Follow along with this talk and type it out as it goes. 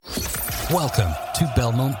Welcome to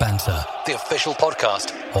Belmont Banter, the official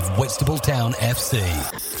podcast of Whitstable Town FC.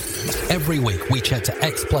 Every week we chat to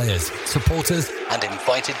ex-players, supporters and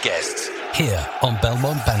invited guests here on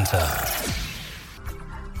Belmont Banter.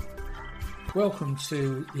 Welcome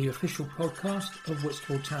to the official podcast of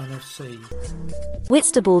Whitstable Town FC.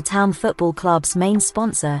 Whitstable Town Football Club's main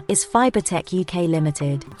sponsor is Fibertech UK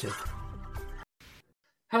Limited.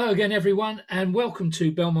 Hello again, everyone, and welcome to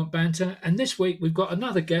Belmont Banter. And this week we've got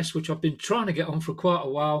another guest, which I've been trying to get on for quite a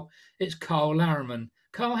while. It's Carl Larriman.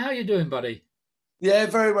 Carl, how are you doing, buddy? Yeah,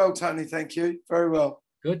 very well, Tony. Thank you. Very well.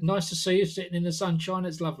 Good. Nice to see you sitting in the sunshine.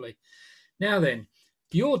 It's lovely. Now then,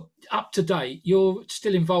 you're up to date. You're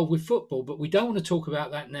still involved with football, but we don't want to talk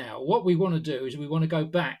about that now. What we want to do is we want to go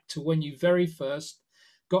back to when you very first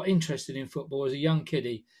got interested in football as a young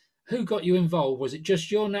kiddie. Who got you involved? Was it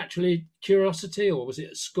just your natural curiosity, or was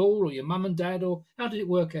it at school, or your mum and dad, or how did it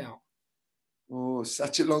work out? Oh,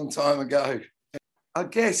 such a long time ago. I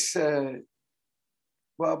guess, I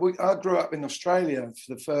grew up in Australia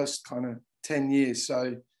for the first kind of 10 years,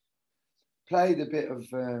 so played a bit of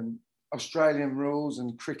Australian rules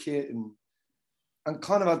and cricket, and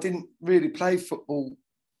kind of I didn't really play football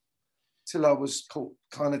till I was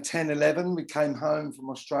kind of 10, 11. We came home from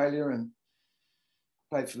Australia and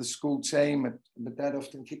played for the school team. My dad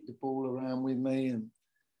often kicked the ball around with me, and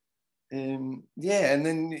and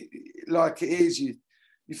then like it is, you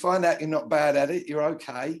find out you're not bad at it, you're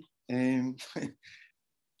okay, and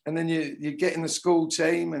then you get in the school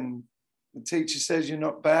team, and the teacher says you're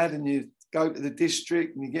not bad, and you go to the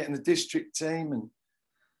district, and you get in the district team, and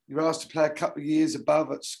you're asked to play a couple of years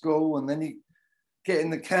above at school, and then you get in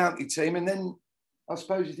the county team, and then I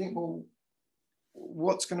suppose you think, well,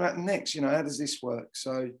 what's going to happen next? You know, how does this work?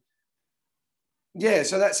 So, yeah,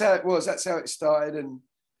 so that's how it was. That's how it started. And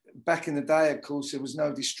back in the day, of course, there was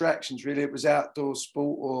no distractions, really. It was outdoor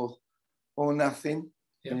sport or nothing.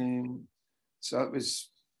 Yep. So it was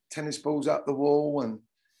tennis balls up the wall and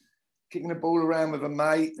kicking the ball around with a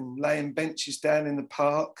mate and laying benches down in the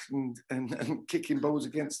park and kicking balls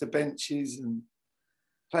against the benches and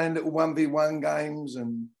playing little 1v1 games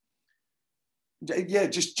and, yeah,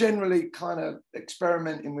 just generally kind of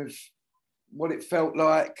experimenting with what it felt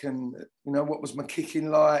like and, you know, what was my kicking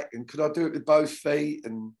like and could I do it with both feet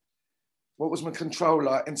and what was my control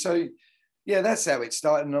like. And so, yeah, that's how it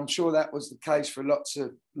started. And I'm sure that was the case for lots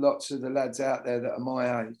of the lads out there that are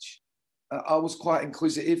my age. I was quite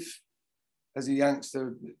inquisitive as a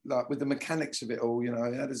youngster, like with the mechanics of it all, you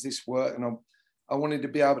know, how does this work? And I wanted to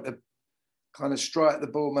be able to kind of strike the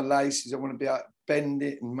ball with my laces. I want to be able to bend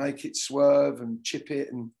it and make it swerve and chip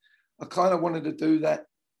it. And I kind of wanted to do that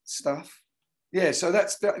stuff. Yeah, so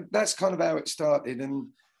that's kind of how it started. And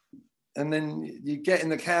then you get in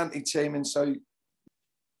the county team and so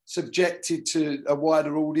subjected to a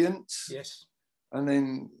wider audience. Yes. And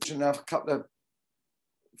then enough, a couple of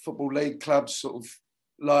Football League clubs sort of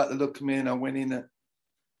liked the look of me and I went in a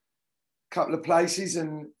couple of places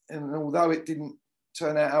and although it didn't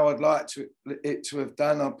turn out how I'd like it to have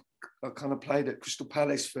done, I kind of played at Crystal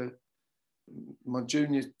Palace for my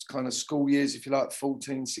junior kind of school years, if you like,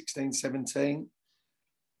 14, 16, 17.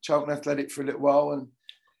 Charlton Athletic for a little while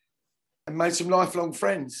and made some lifelong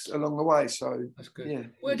friends along the way. So that's good. Yeah.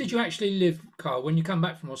 Where did you actually live, Carl? When you come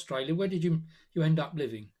back from Australia, where did you end up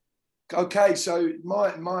living? Okay, so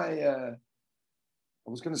my I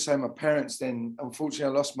was going to say my parents then,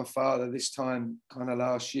 unfortunately I lost my father this time kind of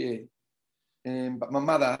last year. But my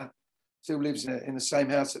mother still lives in the same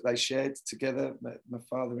house that they shared together, my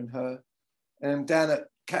father and her. Down at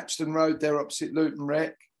Capstan Road there opposite Luton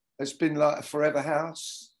Rec. It's been like a forever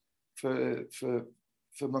house for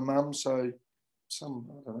my mum. So I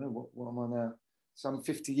don't know, what am I now? Some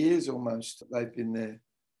 50 years almost they've been there.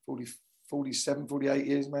 47, 48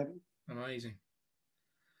 years maybe. Amazing.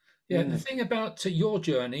 Yeah, the thing about your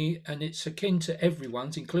journey, and it's akin to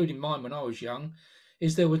everyone's, including mine when I was young,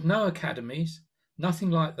 is there were no academies, nothing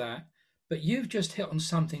like that. But you've just hit on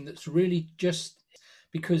something that's really just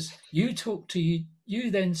because you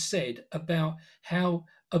then said about how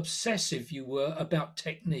obsessive you were about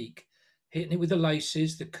technique, hitting it with the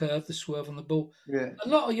laces, the curve, the swerve on the ball. Yeah. A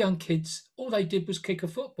lot of young kids, all they did was kick a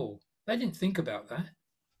football. They didn't think about that.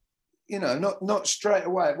 You know, not straight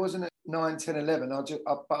away. It wasn't at 9, 10, 11.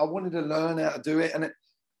 But I wanted to learn how to do it. And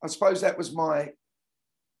I suppose that was my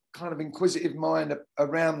kind of inquisitive mind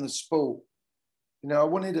around the sport. You know, I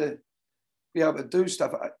wanted to be able to do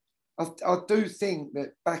stuff. I do think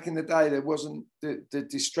that back in the day there wasn't the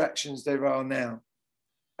distractions there are now,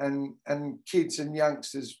 and kids and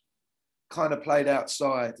youngsters kind of played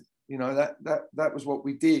outside. You know, that was what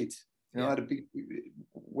we did. You know, I had a big,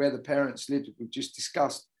 where the parents lived, we just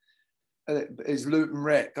discussed is Luton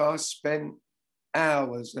Rec. I spent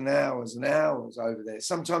hours and hours and hours over there,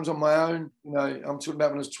 sometimes on my own. You know, I'm talking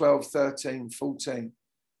about when I was 12, 13, 14.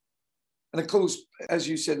 And of course, as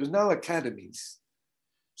you said, there was no academies.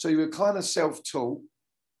 So you were kind of self-taught.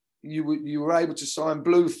 You were able to sign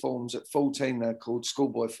blue forms at 14, they're called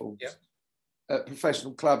schoolboy forms, yep, at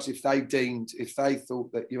professional clubs if they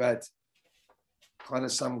thought that you had kind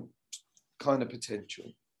of some kind of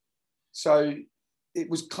potential. So it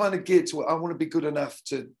was kind of geared to, I want to be good enough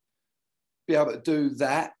to be able to do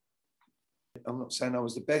that. I'm not saying I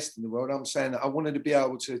was the best in the world. I'm saying that I wanted to be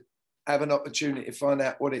able to have an opportunity to find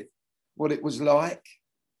out what it was like.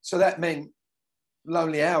 So that meant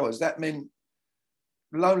lonely hours. That meant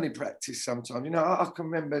lonely practice sometimes. You know, I can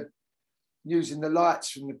remember using the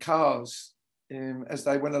lights from the cars as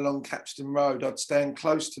they went along Capstan Road. I'd stand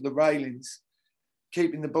close to the railings,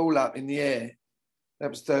 keeping the ball up in the air. That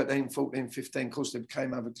was 13, 14, 15. Of course, there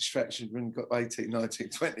became other distractions when you got 18, 19,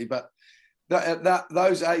 20. But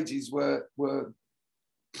those ages were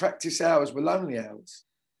practice hours, were lonely hours.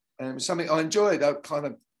 Something I enjoyed. I kind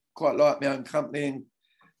of quite liked my own company and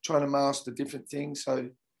trying to master different things. So.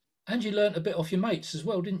 And you learnt a bit off your mates as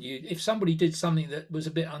well, didn't you? If somebody did something that was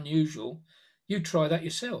a bit unusual, you'd try that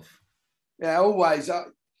yourself. Yeah, always.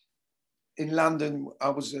 In London, I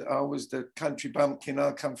was the country bumpkin.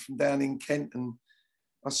 I come from down in Kent, and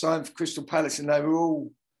I signed for Crystal Palace, and they were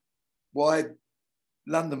all wide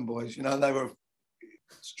London boys. You know, they were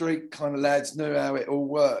street kind of lads, knew how it all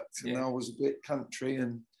worked, and I was a bit country,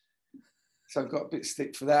 and so I got a bit of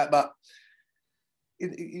stick for that. But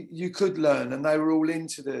you could learn, and they were all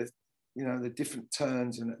into the different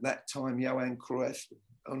turns. And at that time, Johan Cruyff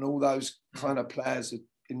and all those kind of players had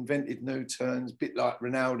invented new turns, a bit like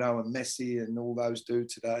Ronaldo and Messi and all those do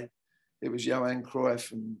today. It was Johan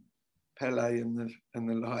Cruyff and Pele and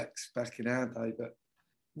the likes back in our day. But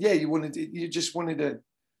yeah, you wanted to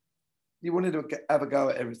have a go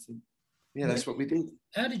at everything. Yeah, that's what we did.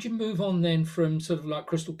 How did you move on then from sort of like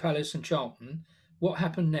Crystal Palace and Charlton? What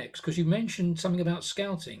happened next? Because you mentioned something about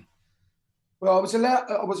scouting. Well, I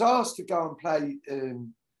was asked to go and play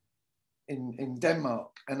in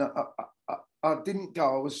Denmark, and I didn't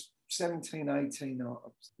go. I was 17, 18, or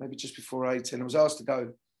maybe just before 18. I was asked to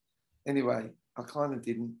go anyway. I kind of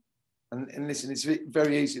didn't. And listen, it's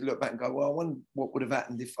very easy to look back and go, well, I wonder what would have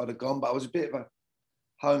happened if I'd have gone. But I was a bit of a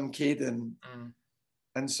home kid,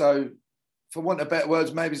 and so, for want of better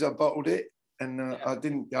words, maybe I bottled it, and I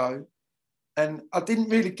didn't go. And I didn't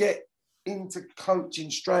really get into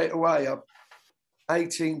coaching straight away.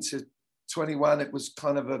 18 to 21, it was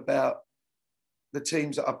kind of about the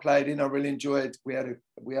teams that I played in. I really enjoyed. We had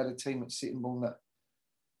a team at Sittingbourne that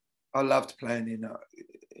I loved playing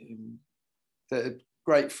in. That are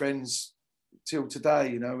great friends till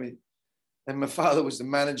today, you know. And my father was the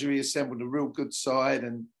manager. He assembled a real good side,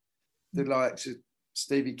 and the likes of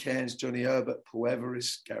Stevie Cairns, Johnny Herbert, Paul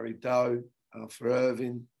Everest, Gary Doe, Arthur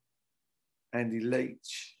Irving, Andy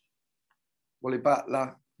Leach, Wally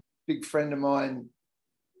Butler, big friend of mine,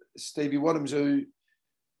 Stevie Wadhams, who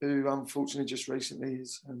unfortunately just recently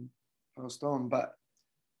has passed on, but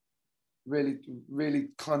really, really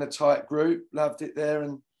kind of tight group, loved it there.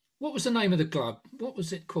 And what was the name of the club? What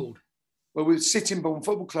was it called? Well, we were Sittingbourne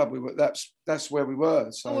Football Club. That's where we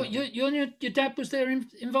were. So your dad was there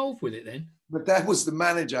involved with it then? My dad was the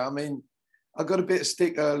manager. I mean, I got a bit of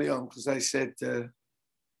stick early on because they said,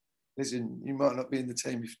 listen, you might not be in the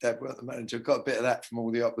team if Dad weren't the manager. Got a bit of that from all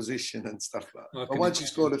the opposition and stuff like that. But once you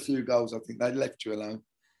scored a few goals, I think they left you alone.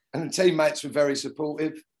 And the teammates were very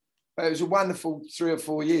supportive. But it was a wonderful 3 or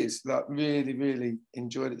 4 years. Like, really, really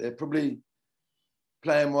enjoyed it there. Probably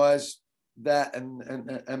playing-wise, that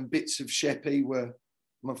and bits of Sheppey were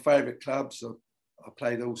my favourite clubs. I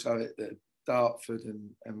played also at Dartford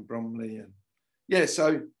and Bromley. And yeah,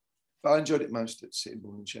 so... But I enjoyed it most at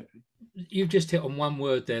Sittingbourne and Sheppey. You've just hit on one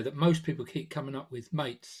word there that most people keep coming up with,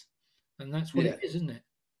 mates. And that's what it is, isn't it?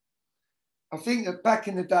 I think that back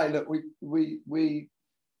in the day, look, we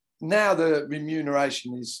now the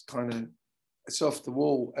remuneration is kind of, it's off the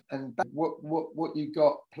wall. And what you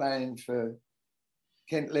got playing for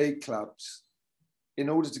Kent League clubs, in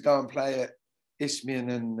order to go and play at Isthmian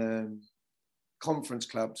and conference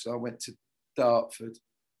clubs, I went to Dartford.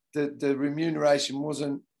 The remuneration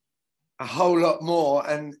wasn't a whole lot more,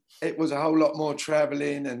 and it was a whole lot more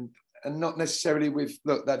travelling and not necessarily with,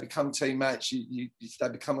 look, they become teammates, they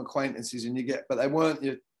become acquaintances but they weren't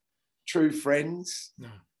your true friends. No.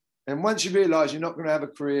 And once you realise you're not going to have a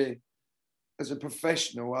career as a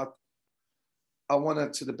professional, I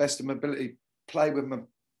wanted, to the best of my ability, play with my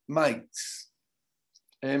mates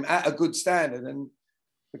at a good standard. And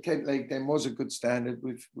the Kent League then was a good standard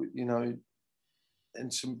with you know,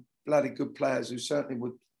 and some bloody good players who certainly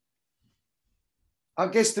would. I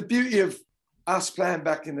guess the beauty of us playing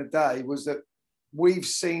back in the day was that we've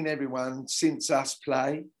seen everyone since us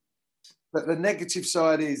play. But the negative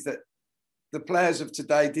side is that the players of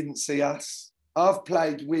today didn't see us. I've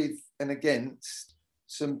played with and against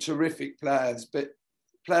some terrific players, but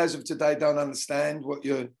players of today don't understand what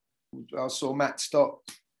you're. I saw Matt Stott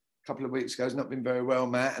a couple of weeks ago. He's not been very well,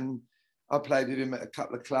 Matt, and I played with him at a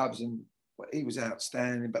couple of clubs, and he was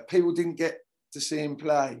outstanding. But people didn't get to see him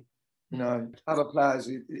play. You know, other players,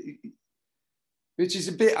 which is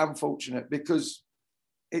a bit unfortunate because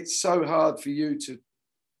it's so hard for you to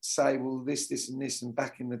say, well, this, and this, and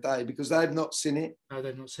back in the day, because they've not seen it. No,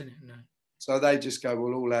 they've not seen it, no. So they just go,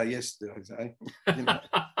 well, all our yesterdays, eh? You know?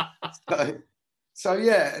 so,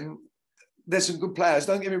 yeah, and there's some good players.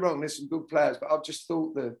 Don't get me wrong, there's some good players, but I've just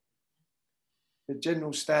thought the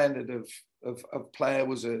general standard of player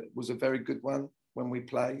was a very good one when we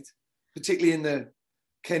played, particularly in the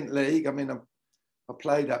Kent League. I mean, I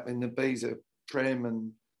played up in the Beza Prem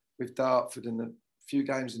and with Dartford and a few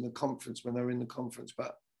games in the conference when they were in the conference,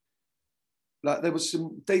 but like there was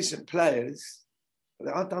some decent players.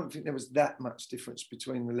 But I don't think there was that much difference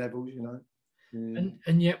between the levels, you know. Yeah.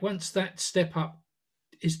 And yet once that step up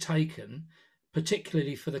is taken,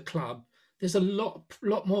 particularly for the club, there's a lot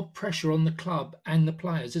more pressure on the club and the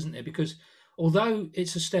players, isn't there? Because although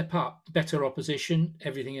it's a step up, better opposition,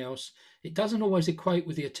 everything else, it doesn't always equate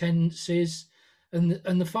with the attendances and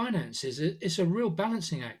the finances. It's a real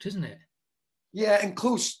balancing act, isn't it? Yeah, and of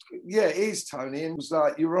course, yeah, it is, Tony. And it was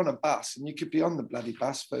like you were on a bus and you could be on the bloody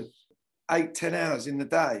bus for 8-10 hours in the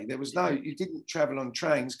day. There was you didn't travel on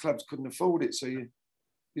trains. Clubs couldn't afford it. So you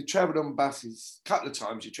travelled on buses. A couple of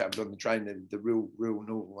times you travelled on the train, the real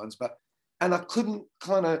normal ones. And I couldn't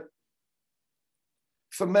kind of,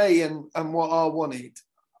 for me and what I wanted,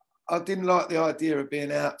 I didn't like the idea of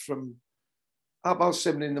being out from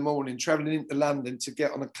 7:30 in the morning, travelling into London to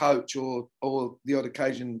get on a coach or the odd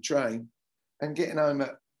occasion the train and getting home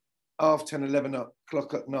at 10:30, 11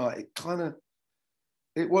 o'clock at night.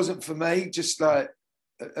 It wasn't for me, just like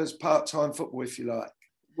as part-time football, if you like.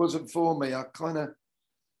 It wasn't for me. I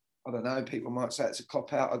don't know, people might say it's a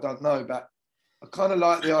cop-out, I don't know, but I kind of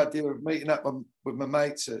like the idea of meeting up with my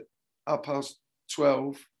mates at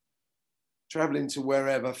 12:30, travelling to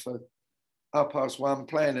wherever for 1:30,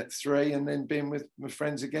 playing at 3, and then being with my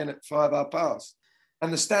friends again at 5:30.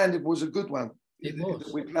 And the standard was a good one. It was.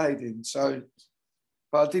 That we played in. So,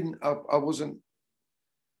 but I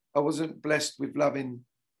wasn't blessed with loving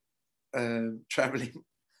travelling,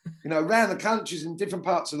 you know, around the countries in different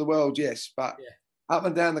parts of the world, yes, but up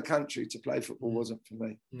and down the country to play football wasn't for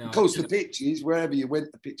me. No, of course, the pitches, wherever you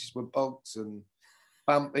went, the pitches were bogs and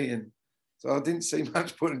bumpy, and so I didn't see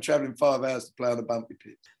much point in travelling 5 hours to play on a bumpy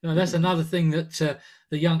pitch. No, that's another thing that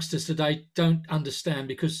the youngsters today don't understand,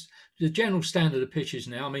 because the general standard of pitches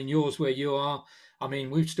now, I mean, yours where you are, I mean,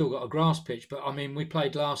 we've still got a grass pitch, but I mean, we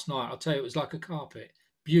played last night. I'll tell you, it was like a carpet.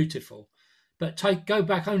 Beautiful. But go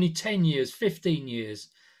back only 10 years, 15 years,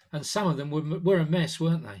 and some of them were a mess,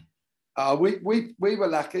 weren't they? We were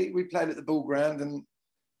lucky. We played at the Ball Ground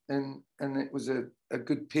and it was a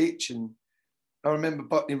good pitch. And I remember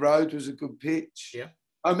Botany Road was a good pitch. Yeah.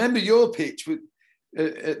 I remember your pitch with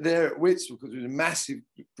there at Whitstable, because it was a massive,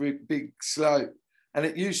 big slope. And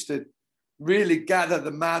it used to really gather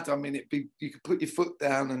the mud. I mean, you could put your foot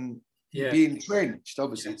down and be entrenched.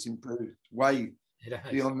 Obviously, it's improved way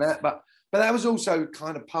beyond that. But that was also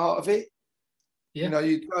kind of part of it. Yeah. You know,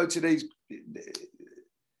 you go to these, you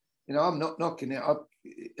know, I'm not knocking it.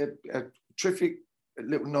 A terrific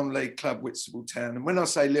little non-league club, Whitstable Town. And when I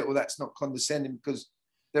say little, that's not condescending, because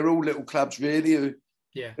they're all little clubs really who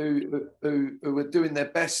are doing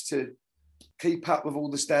their best to keep up with all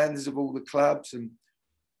the standards of all the clubs.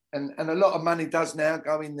 And a lot of money does now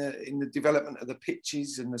go in the development of the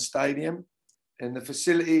pitches and the stadium and the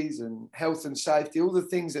facilities and health and safety, all the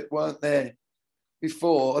things that weren't there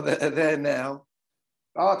before that are there now.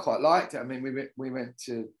 I quite liked it. I mean, we went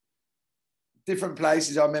to different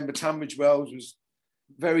places. I remember Tunbridge Wells was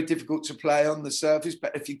very difficult to play on the surface,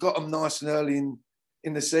 but if you got them nice and early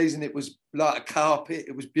in the season, it was like a carpet.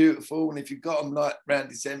 It was beautiful. And if you got them like around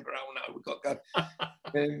December, oh no, we've got to go.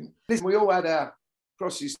 And listen, we all had our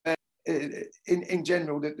crosses. In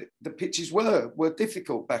general, the pitches were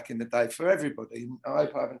difficult back in the day for everybody. And I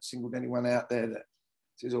hope I haven't singled anyone out there that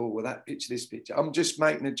says, oh, well, that pitch, this pitch. I'm just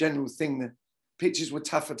making a general thing that pitches were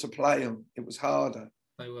tougher to play on. It was harder.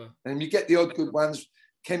 They were. And you get the odd good ones.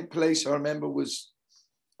 Kent Police, I remember, was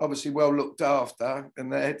obviously well looked after,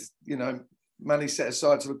 and they had, you know, money set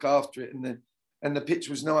aside to look after it. And and the pitch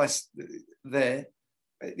was nice there.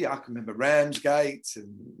 Yeah, I can remember Ramsgate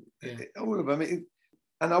and all of them.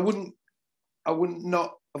 And I wouldn't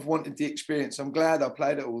not have wanted the experience. I'm glad I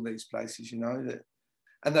played at all these places, you know,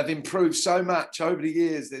 and they've improved so much over the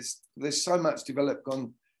years. There's so much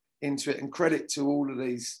gone into it, and credit to all of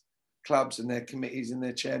these clubs and their committees and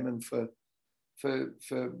their chairman for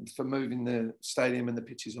moving the stadium and the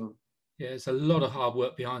pitches on. Yeah, it's a lot of hard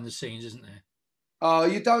work behind the scenes, isn't there? Oh,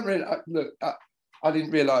 you don't really look. I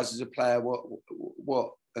didn't realise as a player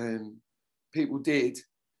what people did.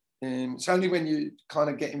 It's only when you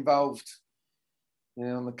kind of get involved, you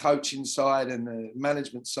know, on the coaching side and the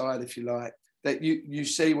management side, if you like, that you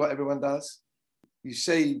see what everyone does. You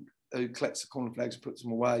see who collects the corner flags and puts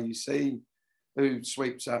them away. You see who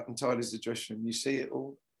sweeps up and tidies the dressing room. You see it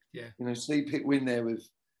all. Yeah. You know, see people in there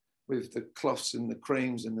with the cloths and the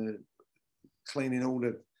creams and the cleaning all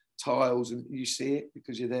the tiles, and you see it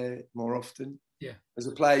because you're there more often. Yeah. As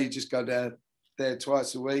a player, you just go down there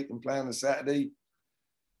twice a week and play on a Saturday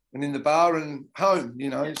and in the bar and home, you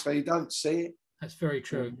know, so you don't see it. That's very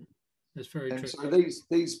true. That's very true. So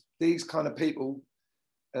these kind of people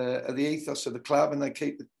are the ethos of the club, and they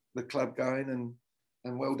keep the club going,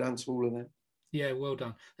 and well done to all of them. Yeah, well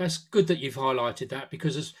done. That's good that you've highlighted that,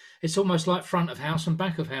 because it's almost like front of house and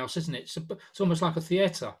back of house, isn't it? It's almost like a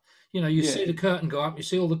theatre. You know, you see the curtain go up, you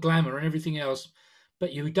see all the glamour and everything else,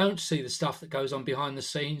 but you don't see the stuff that goes on behind the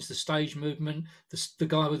scenes, the stage movement, the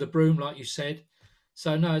guy with the broom, like you said.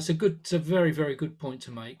 So, no, it's a very, very good point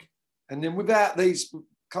to make. And then without these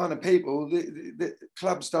kind of people, the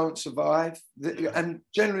clubs don't survive. And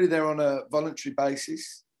generally they're on a voluntary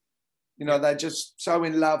basis. You know, they're just so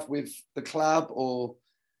in love with the club or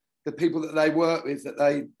the people that they work with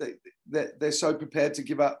that they're so prepared to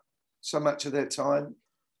give up so much of their time.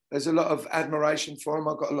 There's a lot of admiration for them.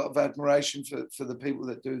 I've got a lot of admiration for the people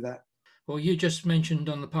that do that. Well, you just mentioned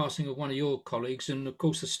on the passing of one of your colleagues, and of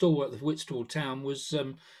course the stalwart of Whitstable Town was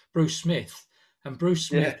Bruce Smith. And Bruce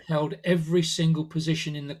Smith held every single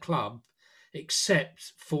position in the club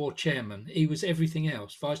except for chairman. He was everything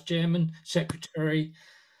else: vice chairman, secretary,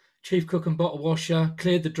 chief cook and bottle washer,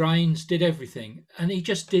 cleared the drains, did everything. And he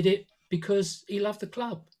just did it because he loved the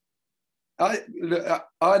club. I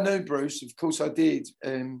knew Bruce, of course I did.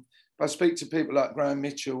 I speak to people like Graham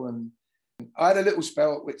Mitchell, and I had a little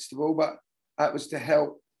spell at Whitstable, but that was to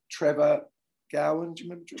help Trevor Gowan. Do you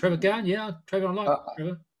remember Trevor Gowan? Yeah, Trevor, I like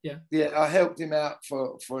Trevor. Yeah. Yeah, I helped him out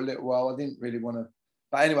for a little while. I didn't really want to,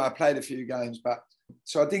 but anyway, I played a few games.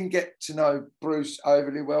 So I didn't get to know Bruce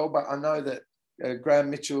overly well, but I know that Graham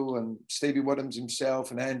Mitchell and Stevie Wadhams himself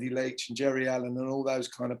and Andy Leach and Jerry Allen and all those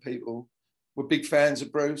kind of people were big fans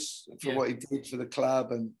of Bruce for what he did for the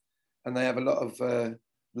club, and they have a lot of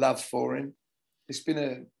love for him. It's been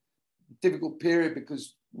a difficult period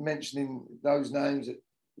because mentioning those names,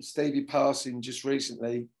 Stevie passing just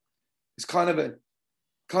recently, it's kind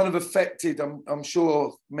of affected. I'm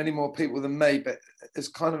sure many more people than me, but it's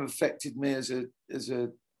kind of affected me as a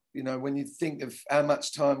you know, when you think of how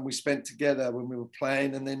much time we spent together when we were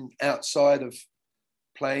playing, and then outside of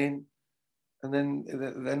playing, and then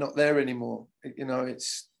they're not there anymore. You know,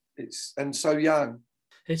 it's and so young.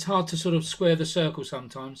 It's hard to sort of square the circle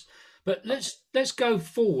sometimes. But let's go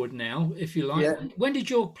forward now, if you like. Yeah. When did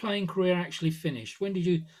your playing career actually finish? When did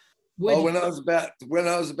you? When I was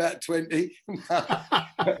about 20.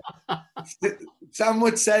 Some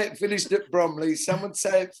would say it finished at Bromley. Some would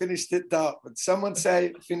say it finished at Dartford. Some would say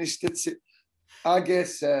it finished at. I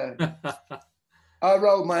guess I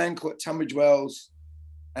rolled my ankle at Tunbridge Wells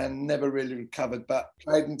and never really recovered, but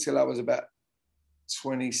played until I was about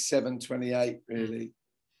 27, 28, really.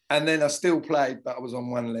 And then I still played, but I was on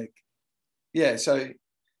one leg. Yeah, so,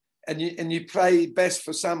 and you play best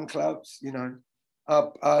for some clubs, you know.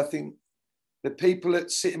 I think the people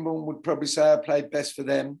at Sittingbourne would probably say I played best for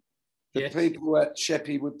them. The people at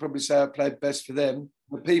Sheppey would probably say I played best for them.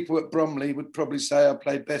 The people at Bromley would probably say I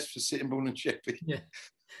played best for Sittingbourne and Sheppey. Yeah.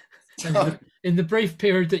 So, in the brief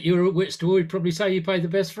period that you were at Whitstable, we'd probably say you played the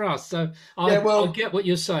best for us. So I get what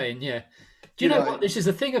you're saying, yeah. Do you know what? This is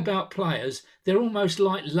the thing about players. They're almost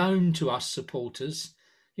like loaned to us supporters.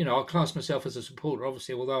 You know, I class myself as a supporter,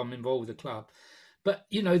 obviously, although I'm involved with the club. But,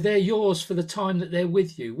 you know, they're yours for the time that they're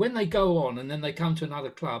with you. When they go on and then they come to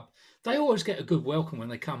another club, they always get a good welcome when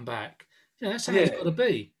they come back. You know, that's how it's got to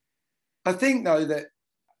be. I think, though, that,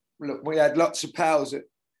 look, we had lots of pals that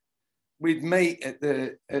we'd meet at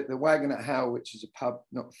the Wagon at Howe, which is a pub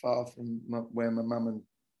not far from where my mum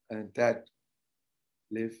and dad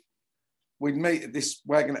live. We'd meet at this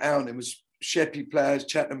Wagon at Howe, and it was Sheppey players,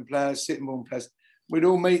 Chatham players, Sittingbourne players. We'd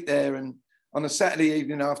all meet there and on a Saturday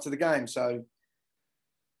evening after the game. So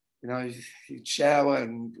you know, you'd shower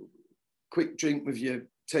and quick drink with your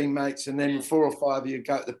teammates, and then 4 or 5 of you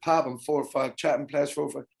go to the pub, and 4 or 5 chatting players, 4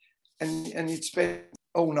 or 5, and you'd spend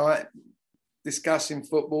all night discussing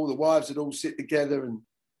football. The wives would all sit together, and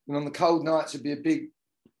on the cold nights it'd be a big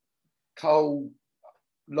coal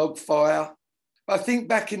log fire. But I think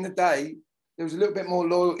back in the day there was a little bit more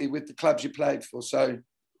loyalty with the clubs you played for, so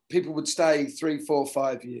people would stay 3, 4,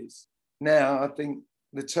 5 years. Now I think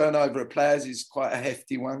the turnover of players is quite a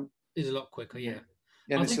hefty one. It's a lot quicker, yeah.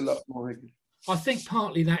 And it's a lot more regular. I think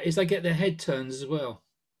partly that is they get their head turns as well.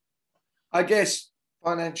 I guess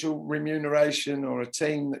financial remuneration, or a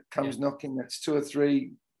team that comes knocking that's 2 or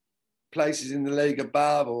 3 places in the league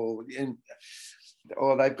above, or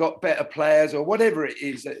they've got better players, or whatever it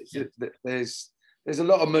is. There's a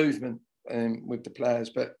lot of movement with the players.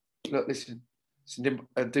 But look, listen, it's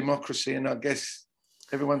a democracy, and I guess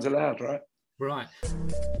everyone's allowed, right? Right.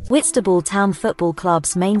 Whitstable Town Football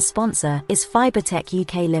Club's main sponsor is Fibertech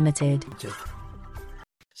UK Limited.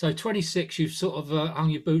 So 26, you've sort of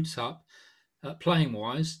hung your boots up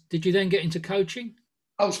playing-wise. Did you then get into coaching?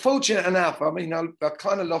 I was fortunate enough. I mean, I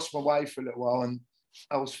kind of lost my way for a little while, and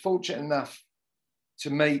I was fortunate enough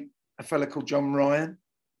to meet a fella called John Ryan.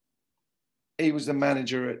 He was the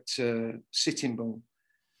manager at Sittingbourne.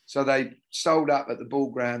 So they sold up at the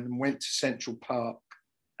ball ground and went to Central Park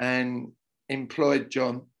and employed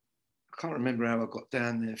John. I can't remember how I got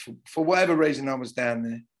down there. For whatever reason, I was down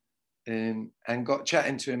there and got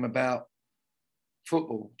chatting to him about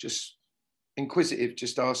football, just inquisitive,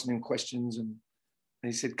 just asking him questions. And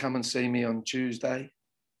he said, come and see me on Tuesday.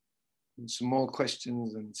 And some more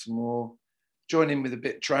questions and some more. Join in with a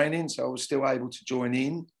bit of training. So I was still able to join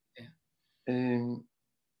in. Yeah.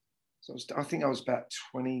 So I think I was about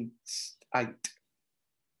 28.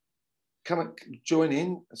 Come and join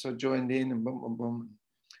in. So I joined in, and boom, boom, boom.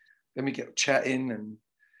 Then we get chatting,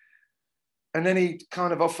 and then he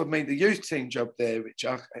kind of offered me the youth team job there, which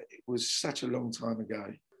it was such a long time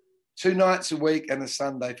ago. 2 nights a week and a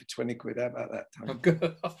Sunday for 20 quid. How about that time? Oh,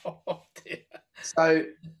 good. Oh, dear.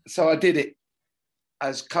 So I did it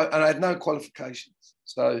and I had no qualifications.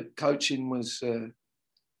 So coaching was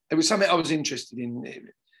it was something I was interested in.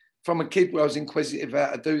 From a kid where I was inquisitive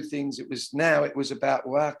about to do things, it was about,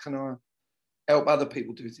 well, how can I help other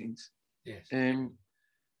people do things? Yes. And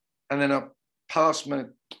then I passed my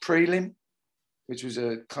prelim, which was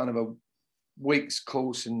a kind of a week's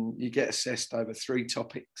course, and you get assessed over 3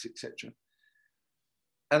 topics, etc.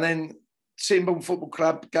 And then Sittingbourne Football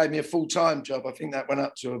Club gave me a full-time job. I think that went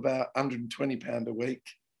up to about £120 a week,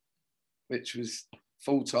 which was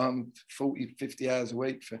full-time, 40, 50 hours a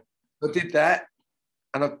week. I did that,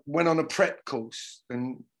 and I went on a prep course.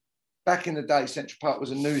 And back in the day, Central Park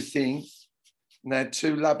was a new thing, and they had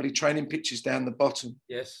 2 lovely training pitches down the bottom.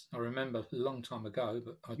 Yes, I remember a long time ago.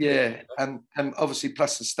 But and obviously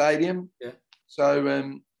plus the stadium. Yeah.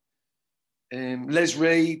 So Les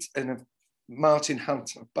Reed and Martin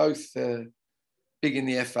Hunter, both big in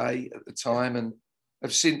the FA at the time, and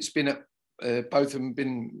have since been at both of them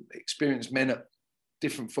been experienced men at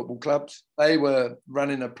different football clubs. They were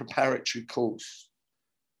running a preparatory course,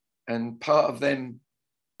 and part of them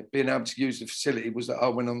being able to use the facility was that I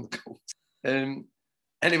went on the course.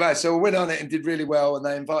 Anyway, so I went on it and did really well, and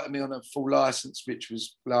they invited me on a full licence, which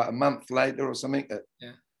was like a month later or something at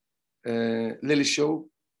Lilleshall,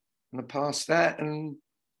 and I passed that. And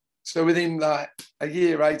so within like a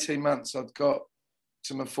year, 18 months, I'd got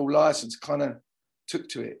to my full licence, kind of took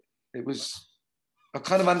to it. I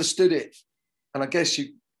kind of understood it. And I guess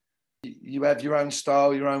you have your own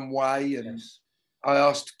style, your own way. And I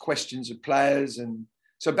asked questions of players. And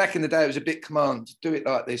so back in the day, it was a bit command, do it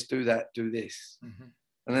like this, do that, do this. Mm-hmm.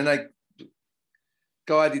 And then they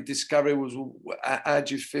guided discovery was, well, how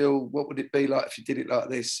do you feel? What would it be like if you did it like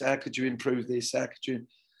this? How could you improve this? How could you?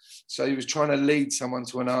 So he was trying to lead someone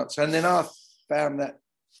to an answer. And then I found that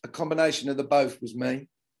a combination of the both was me.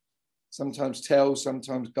 Sometimes tell,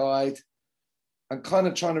 sometimes guide. I'm kind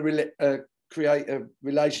of trying to create a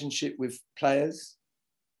relationship with players.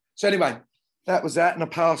 So anyway, that was that. And I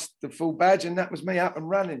passed the full badge, and that was me up and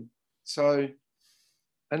running. So,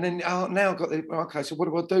 and then now I've got okay, so what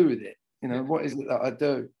do I do with it? You know, what is it that I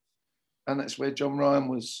do? And that's where John Ryan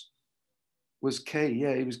was key.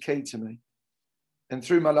 Yeah, he was key to me. And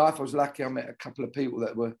through my life, I was lucky I met a couple of people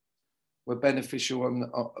that were beneficial,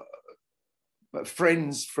 but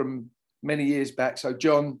friends from many years back. So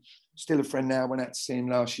John, still a friend now, went out to see him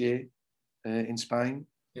last year in Spain.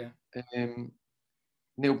 Yeah.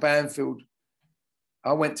 Neil Banfield,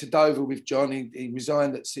 I went to Dover with John. He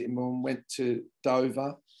resigned at Sittingbourne, went to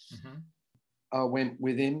Dover. Mm-hmm. I went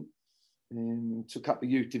with him and took up the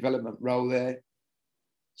youth development role there.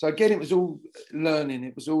 So again, it was all learning.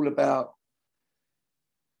 It was all about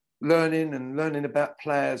learning and learning about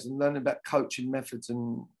players and learning about coaching methods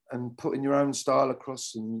and putting your own style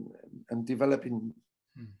across and developing.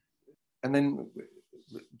 And then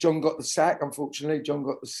John got the sack, unfortunately. John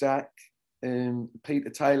got the sack. Peter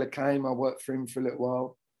Taylor came. I worked for him for a little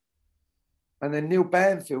while. And then Neil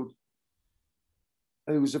Banfield,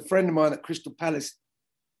 who was a friend of mine at Crystal Palace,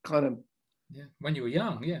 kind of... Yeah, when you were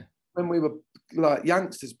young, yeah. When we were like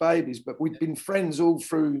youngsters, babies, but we'd been friends all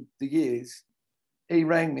through the years. He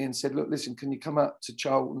rang me and said, look, listen, can you come up to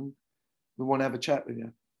Charlton? We want to have a chat with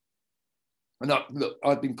you. And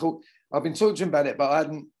I'd been talking to him about it, but I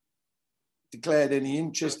hadn't declared any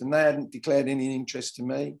interest and they hadn't declared any interest to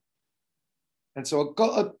me. And so I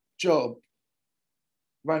got a job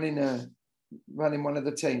running one of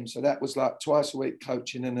the teams. So that was like twice a week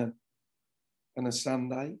coaching and a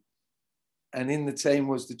Sunday. And in the team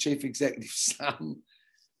was the chief executive's son.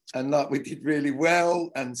 And like we did really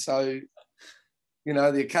well. And so, you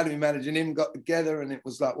know, the academy manager and him got together and it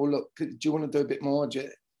was like, well, look, do you want to do a bit more?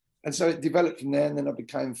 And so it developed from there and then I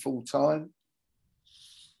became full-time.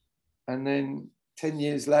 And then 10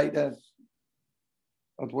 years later,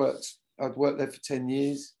 I'd worked there for 10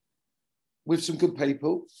 years with some good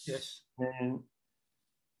people. Yes. And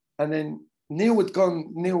then Neil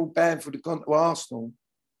Banfield had gone to Arsenal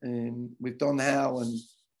with Don Howe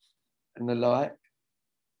and the like.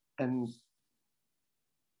 And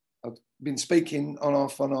I've been speaking on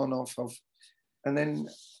off. And then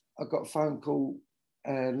I got a phone call,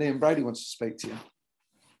 Liam Brady wants to speak to you.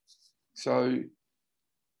 So,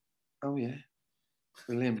 oh yeah.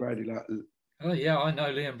 Liam Brady, like... Oh yeah, I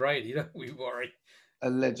know Liam Brady, don't we worry. A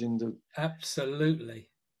legend. Absolutely.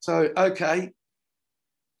 So, okay.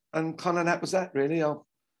 And kind of that was that, really. And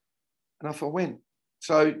off I went.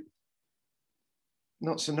 So,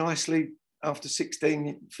 not so nicely, after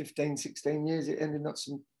 15, 16 years, it ended not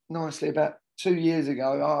so nicely. About 2 years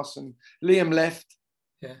ago, Liam left.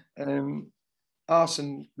 Yeah.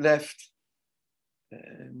 Arsene left.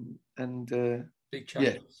 Big change.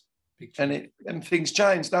 Yeah. Big change. And things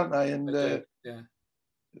change, don't they? And yeah.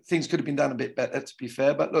 Things could have been done a bit better, to be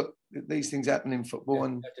fair. But look, these things happen in football,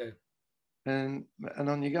 and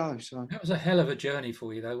on you go. So that was a hell of a journey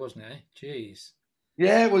for you, though, wasn't it? Jeez.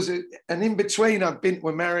 Yeah, it was. And in between, I've been to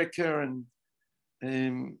America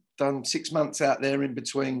and done 6 months out there in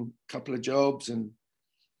between a couple of jobs, and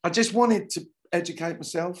I just wanted to educate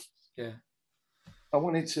myself. Yeah. I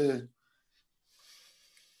wanted to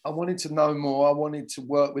know more. I wanted to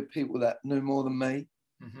work with people that knew more than me.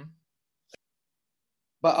 Mm-hmm.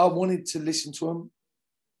 But I wanted to listen to them.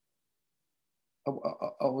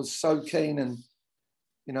 I was so keen, and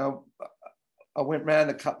you know, I went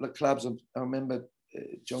round a couple of clubs. I remember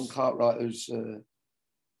John Cartwright, who's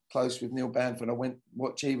close with Neil Banfield. I went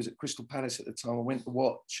watch. He was at Crystal Palace at the time. I went to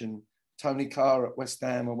watch, and Tony Carr at West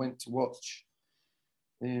Ham. I went to watch.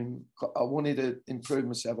 I wanted to improve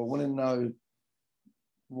myself. I wanted to know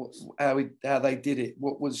how they did it.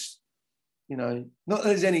 What was, you know, not that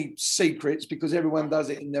there's any secrets because everyone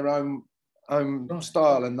does it in their own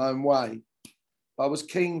style and own way. But I was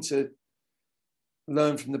keen to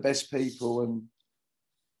learn from the best people, and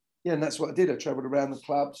and that's what I did. I travelled around the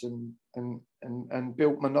clubs and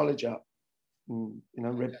built my knowledge up. And, you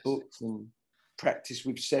know, read books and practiced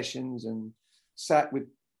with sessions and sat with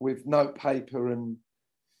note paper and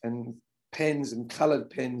pens and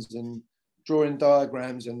coloured pens and drawing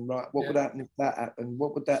diagrams and what would happen if that happened?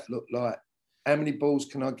 What would that look like? How many balls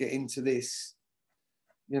can I get into this?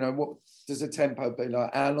 You know, what does the tempo be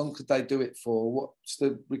like? How long could they do it for? What's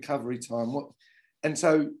the recovery time? And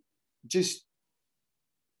so just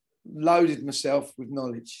loaded myself with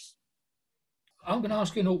knowledge. I'm going to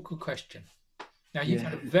ask you an awkward question. Now, you've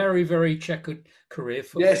had a very, very checkered career.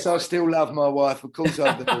 Yes, I still love my wife. Of course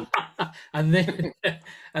I do. and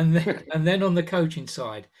then on the coaching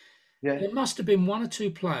side, there must have been one or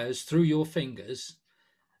two players through your fingers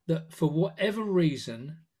that, for whatever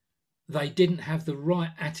reason, they didn't have the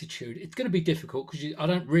right attitude. It's going to be difficult because I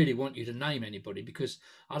don't really want you to name anybody because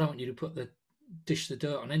I don't want you to dish the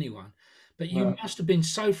dirt on anyone. But you must have been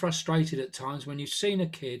so frustrated at times when you've seen a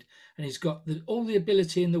kid and he's got all the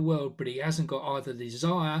ability in the world, but he hasn't got either the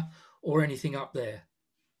desire or anything up there.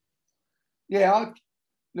 Yeah. How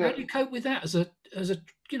do you cope with that as a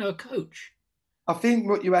coach? I think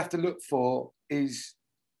what you have to look for is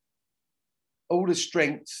all the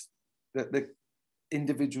strengths that the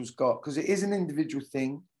individual's got, because it is an individual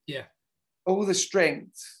thing. Yeah. All the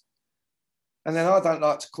strengths, and then I don't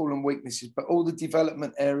like to call them weaknesses, but all the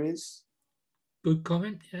development areas. Good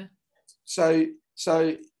comment, yeah. So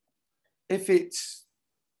if it's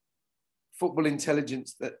football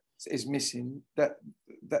intelligence that is missing. That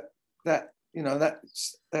you know,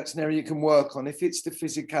 that's an area you can work on. If it's the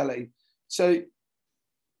physicality, so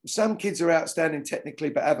some kids are outstanding technically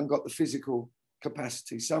but haven't got the physical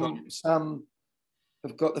capacity. Some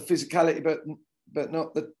have got the physicality but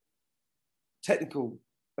not the technical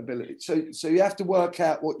ability. So you have to work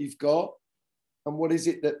out what you've got and what is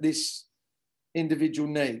it that this individual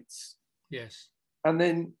needs. Yes. And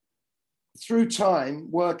then through time,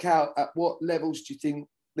 work out at what levels do you think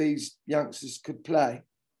these youngsters could play.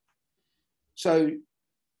 So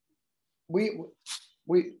we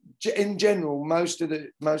in general, most of the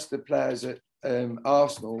players at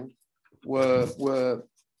Arsenal were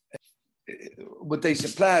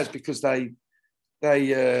decent players because they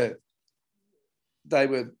were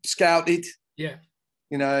scouted. Yeah.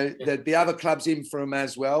 You know, there'd be other clubs in for them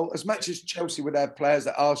as well. As much as Chelsea would have players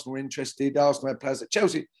that Arsenal were interested, Arsenal had players at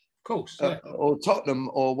Chelsea, of course, or Tottenham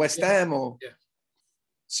or West Ham, or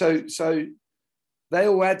so they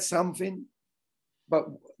all had something. But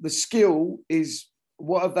the skill is,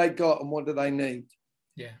 what have they got and what do they need?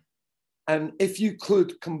 Yeah. And if you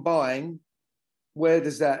could combine, where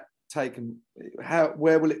does that take them?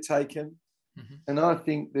 Where will it take them? Mm-hmm. And I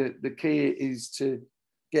think that the key is to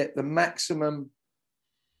get the maximum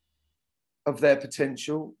of their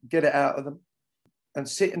potential, get it out of them, and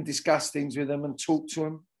sit and discuss things with them and talk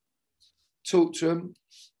to them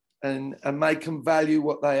and make them value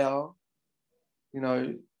what they are. You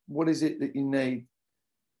know, what is it that you need?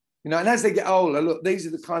 You know, and as they get older, look, these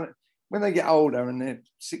are the kind of, when they get older and they're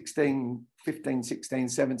 15, 16,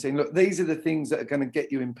 17, look, these are the things that are going to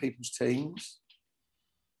get you in people's teams.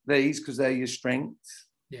 Because they're your strengths.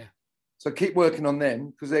 Yeah. So keep working on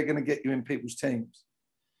them because they're going to get you in people's teams.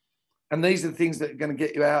 And these are the things that are going to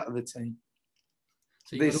get you out of the team.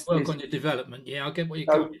 So you've got to work on your development. Yeah, I get what you're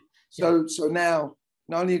going. So now,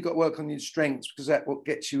 not only you've got to work on your strengths because that's what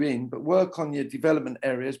gets you in, but work on your development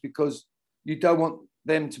areas because you don't want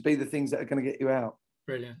them to be the things that are going to get you out.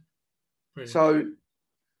 Brilliant. So,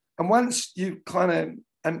 and once you kind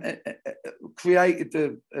of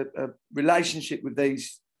created a relationship with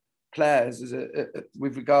these players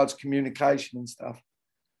with regards to communication and stuff,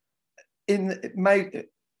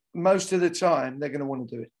 most of the time they're going to want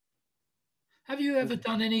to do it. Have you ever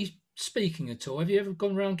done any speaking at all? Have you ever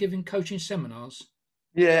gone around giving coaching seminars?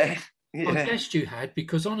 Yeah. I guessed you had,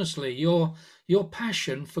 because honestly, your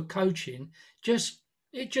passion for coaching just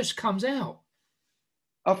comes out.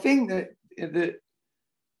 I think that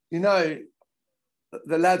you know,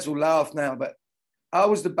 the lads will laugh now, but I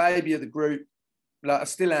was the baby of the group. Like I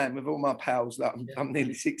still am with all my pals. Like I'm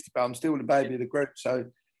nearly 60, but I'm still the baby of the group. So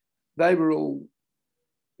they were all,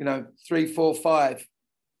 you know, 3, 4, 5,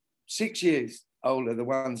 6 years older, the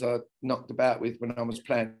ones I knocked about with when I was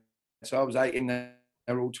playing. So I was 18, they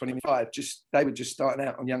were all 25. They were just starting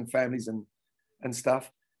out on young families and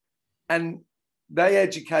stuff. And they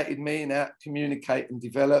educated me in how to communicate and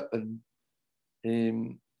develop,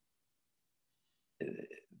 and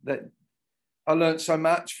that I learned so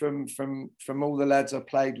much from all the lads I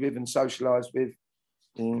played with and socialised with.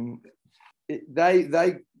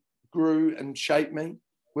 They grew and shaped me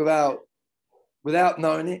without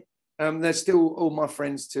knowing it. They're still all my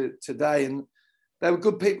friends today, and they were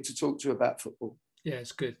good people to talk to about football. Yeah,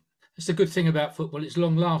 it's good. It's the good thing about football. It's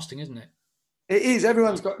long lasting, isn't it? It is.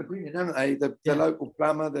 Everyone's got an opinion, haven't they? The local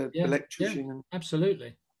plumber, the electrician. Yeah,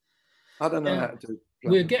 absolutely. I don't know how to do.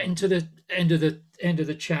 We're getting to the end of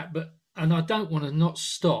the chat, and I don't want to not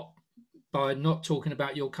stop by not talking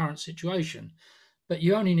about your current situation. But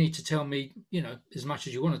you only need to tell me, you know, as much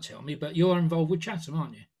as you want to tell me. But you're involved with Chatham,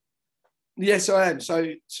 aren't you? Yes, I am.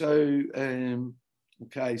 So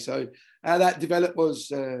okay. So how that developed was,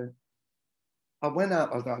 I went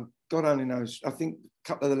out. God only knows. I think a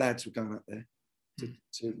couple of the lads were going up there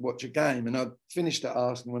to watch a game, and I finished at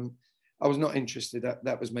Arsenal, and I was not interested.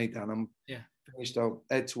 That was me done. Finished. I'll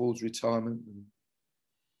head towards retirement. And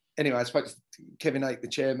anyway, I spoke to Kevin Ake, the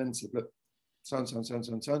chairman, said, "Look, so and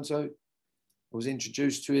so. I was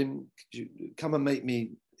introduced to him. Could you come and meet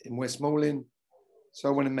me in Westmoreland?" So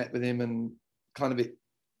I went and met with him, and kind of it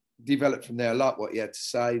developed from there. I liked what he had to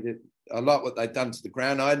say. I liked what they'd done to the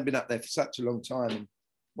ground. I hadn't been up there for such a long time, and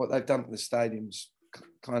what they've done to the stadium's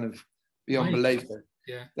kind of beyond belief.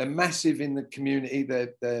 Yeah, they're massive in the community.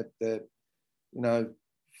 They're you know,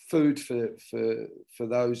 food for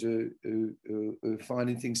those who are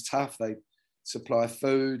finding things tough. They supply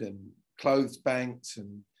food and clothes banks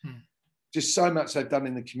and just so much they've done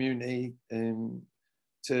in the community to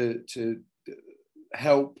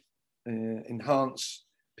help enhance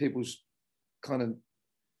people's kind of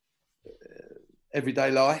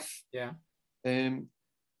everyday life. Yeah.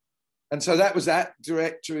 And so that was that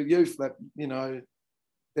director of youth. That, you know,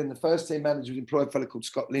 then the first team manager was employed a fellow called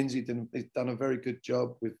Scott Lindsay. He's done a very good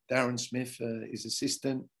job with Darren Smith, his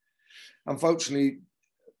assistant. Unfortunately,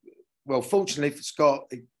 well, fortunately for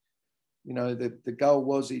Scott, you know, the goal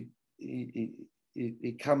was he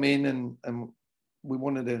come in and we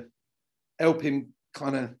wanted to help him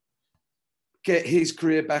kind of get his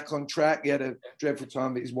career back on track. He had a dreadful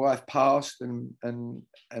time that his wife passed, and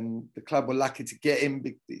the club were lucky to get him.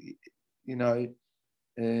 You know,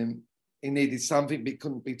 he needed something, but he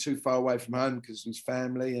couldn't be too far away from home because of his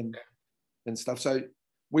family and stuff. So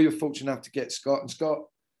we were fortunate enough to get Scott, and Scott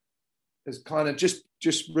has kind of just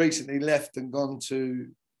recently left and gone to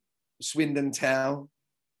Swindon Town,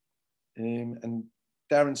 and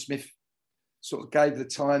Darren Smith sort of gave the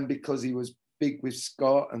time because he was big with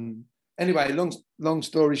Scott. And anyway, long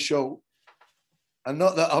story short, and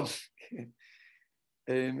not that I've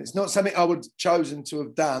it's not something I would have chosen to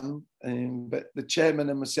have done, but the chairman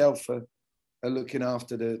and myself are looking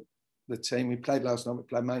after the team. We played last night. We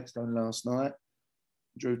played Maidstone last night,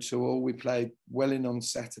 drew 2-2. We played Welling on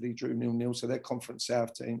Saturday, drew 0-0. So they're Conference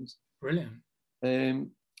South teams. Brilliant. And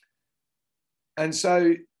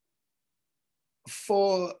so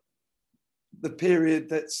for the period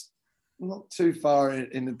that's not too far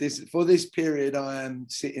in the distance, for this period, I am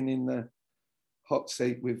sitting in the hot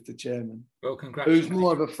seat with the chairman. Well, congratulations. Who's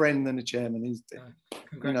more of a friend than a chairman. He's,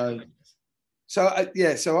 congratulations. You know.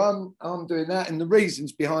 So so I'm doing that, and the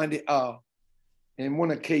reasons behind it are, and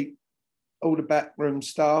want to keep all the backroom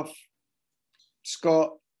staff,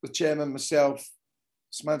 Scott, the chairman, myself,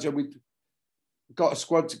 Smudger. We've got a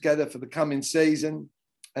squad together for the coming season,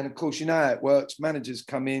 and of course, you know how it works. Managers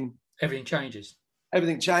come in, everything changes.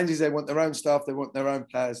 Everything changes. They want their own staff. They want their own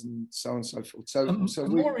players, and so on and so forth. So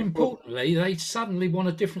more importantly, they suddenly want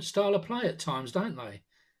a different style of play at times, don't they?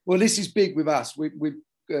 Well, this is big with us. We've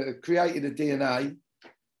created a DNA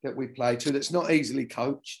that we play to that's not easily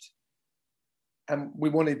coached, and we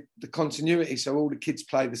wanted the continuity, so all the kids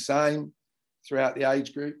play the same throughout the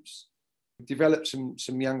age groups. We've developed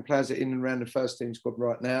some young players that are in and around the first team squad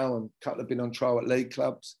right now, and a couple have been on trial at league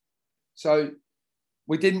clubs. So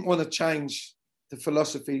we didn't want to change the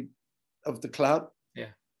philosophy of the club. Yeah.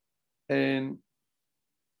 And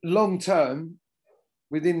long term,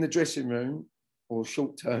 within the dressing room, or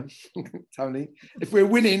short term, Tony, if we're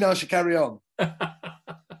winning, I should carry on.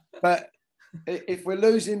 But if we're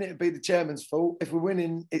losing, it'd be the chairman's fault. If we're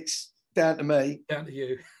winning, it's down to me. Down to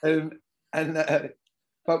you.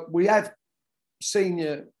 But we have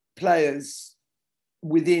senior players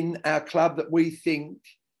within our club that we think,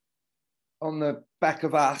 on the back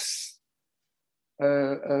of us,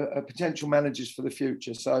 are potential managers for the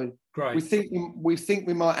future. So great. we think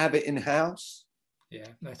we might have it in house. Yeah,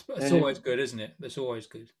 that's always good, isn't it? That's always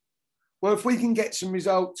good. Well, if we can get some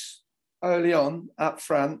results early on up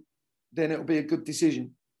front, then it'll be a good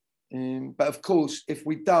decision. But of course, if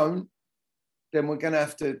we don't, then we're going to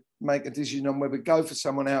have to make a decision on whether we go for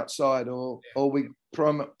someone outside or we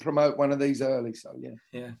promote one of these early. So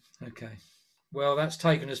yeah. Okay. Well, that's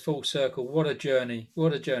taken us full circle. What a journey!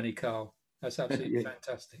 What a journey, Carl. That's absolutely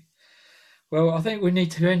fantastic. Well, I think we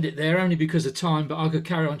need to end it there only because of time, but I could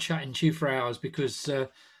carry on chatting to you for hours because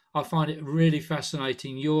I find it really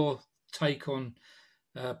fascinating, your take on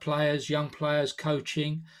players, young players,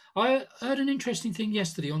 coaching. I heard an interesting thing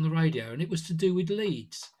yesterday on the radio, and it was to do with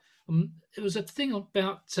Leeds. It was a thing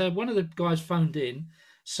about one of the guys phoned in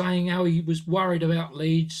saying how he was worried about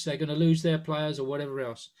Leeds, they're going to lose their players or whatever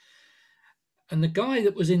else. And the guy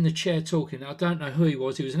that was in the chair talking, I don't know who he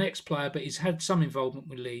was an ex-player, but he's had some involvement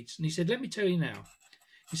with Leeds. And he said, let me tell you now.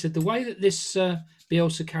 He said, the way that this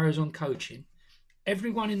Bielsa carries on coaching,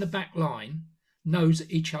 everyone in the back line knows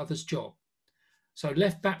each other's job. So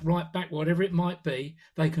left back, right back, whatever it might be,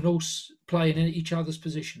 they can all play in each other's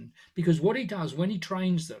position. Because what he does when he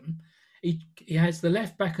trains them, he has the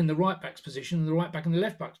left back and the right back's position and the right back and the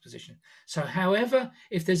left back's position. So however,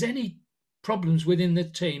 if there's any problems within the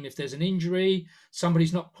team, if there's an injury,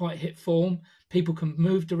 somebody's not quite hit form, people can be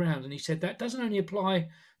moved around. And he said that doesn't only apply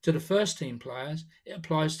to the first team players, it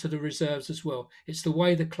applies to the reserves as well. It's the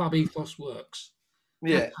way the club ethos works.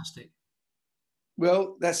 Yeah. Fantastic.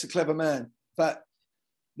 Well, that's a clever man. But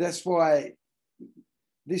that's why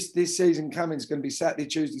this season coming is going to be Saturday,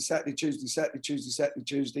 Tuesday, Saturday, Tuesday, Saturday, Tuesday, Saturday,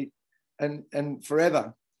 Tuesday, and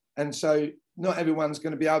forever. And so not everyone's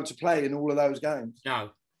going to be able to play in all of those games. No.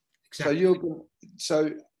 Exactly.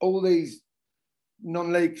 So all these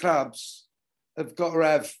non-league clubs have got to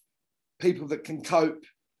have people that can cope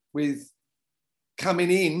with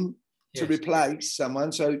coming in to replace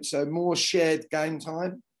someone. So more shared game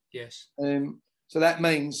time. Yes. So that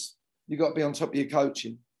means you've got to be on top of your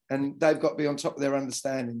coaching. and they've got to be on top of their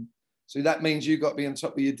understanding. So that means you've got to be on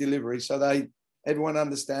top of your delivery, so everyone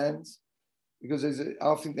understands. Because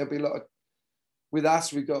I think there'll be a lot of, with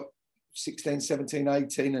us, we've got 16, 17,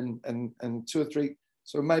 18 and 2 or 3.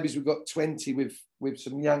 So maybe we've got 20 with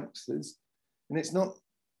some youngsters, and it's not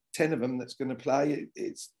 10 of them that's going to play.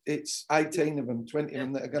 It's 18 of them, 20 of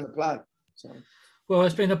them that are going to play. So. Well,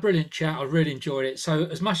 it's been a brilliant chat. I really enjoyed it. So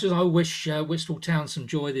as much as I wish Whitstable Town some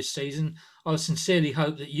joy this season, I sincerely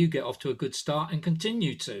hope that you get off to a good start and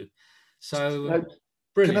continue to. So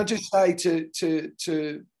brilliant. Can I just say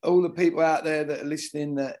to all the people out there that are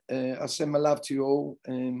listening that I send my love to you all.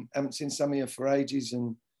 Haven't seen some of you for ages,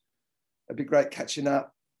 and it'd be great catching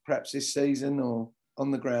up perhaps this season or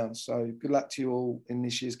on the ground. So good luck to you all in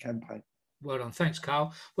this year's campaign. Well done. Thanks,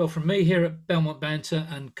 Carl. Well, from me here at Belmont Banter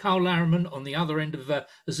and Carl Larriman on the other end of a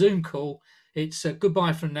Zoom call, it's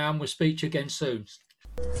goodbye for now, and we'll speak to you again soon.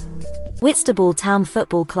 Whitstable Town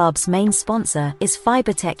Football Club's main sponsor is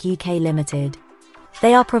Fibertech UK Limited.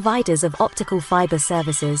 They are providers of optical fibre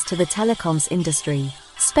services to the telecoms industry,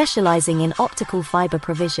 specialising in optical fibre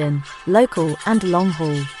provision, local and long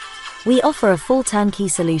haul. We offer a full turnkey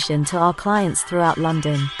solution to our clients throughout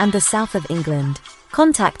London and the south of England.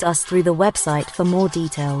 Contact us through the website for more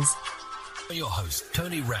details. Your host,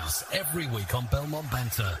 Tony Rouse, every week on Belmont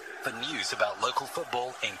Banter for news about local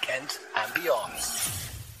football in Kent and beyond.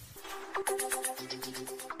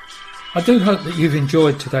 I do hope that you've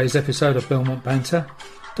enjoyed today's episode of Belmont Banter.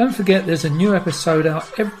 Don't forget there's a new episode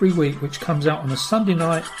out every week which comes out on a Sunday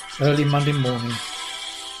night, early Monday morning.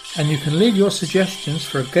 And you can leave your suggestions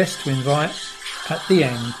for a guest to invite at the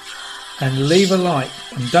end. And leave a like,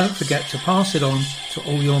 and don't forget to pass it on to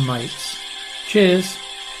all your mates. Cheers!